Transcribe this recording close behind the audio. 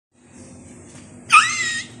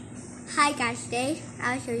Hi guys, today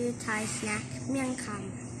I'll show you Thai snack Miang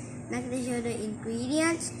Kham. I'm going to show the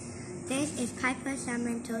ingredients. This is piper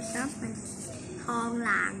sormentosum and Tong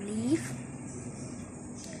laang leaf.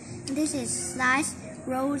 And this is sliced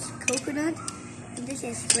roast coconut. And this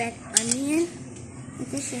is red onion. And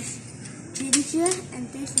this is ginger. And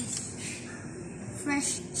this is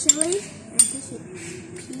fresh chili. And this is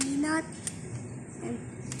peanut. And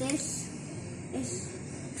this is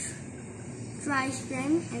dry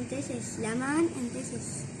shrimp, and this is lemon, and this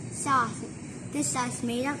is sauce. This sauce is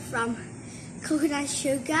made up from coconut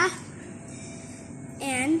sugar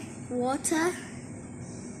and water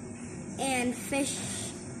and fish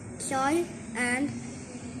soy and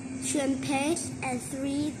shrimp paste, and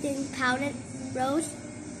 3 thin powdered roast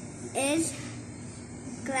is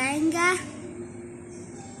galangals,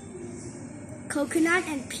 coconut,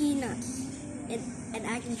 and peanuts. And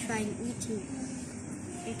I can try and eat it.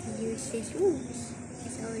 I can use this. Ooh,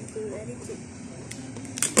 it's already good.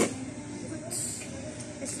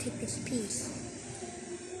 Let's take this piece.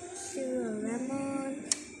 A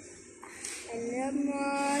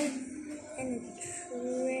lemon, and a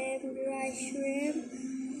shrimp, dry shrimp,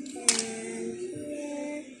 and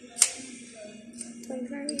here, some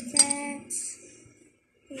curry fats.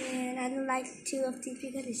 And I don't like 2 of these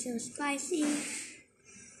because it's so spicy.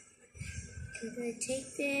 I'm gonna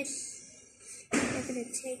take this. I'm going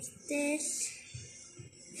to take this.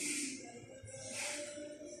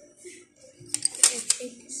 I'm going to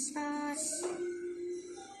take the sauce.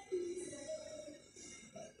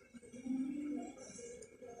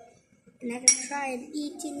 And I'm going to try and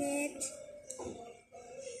eating it.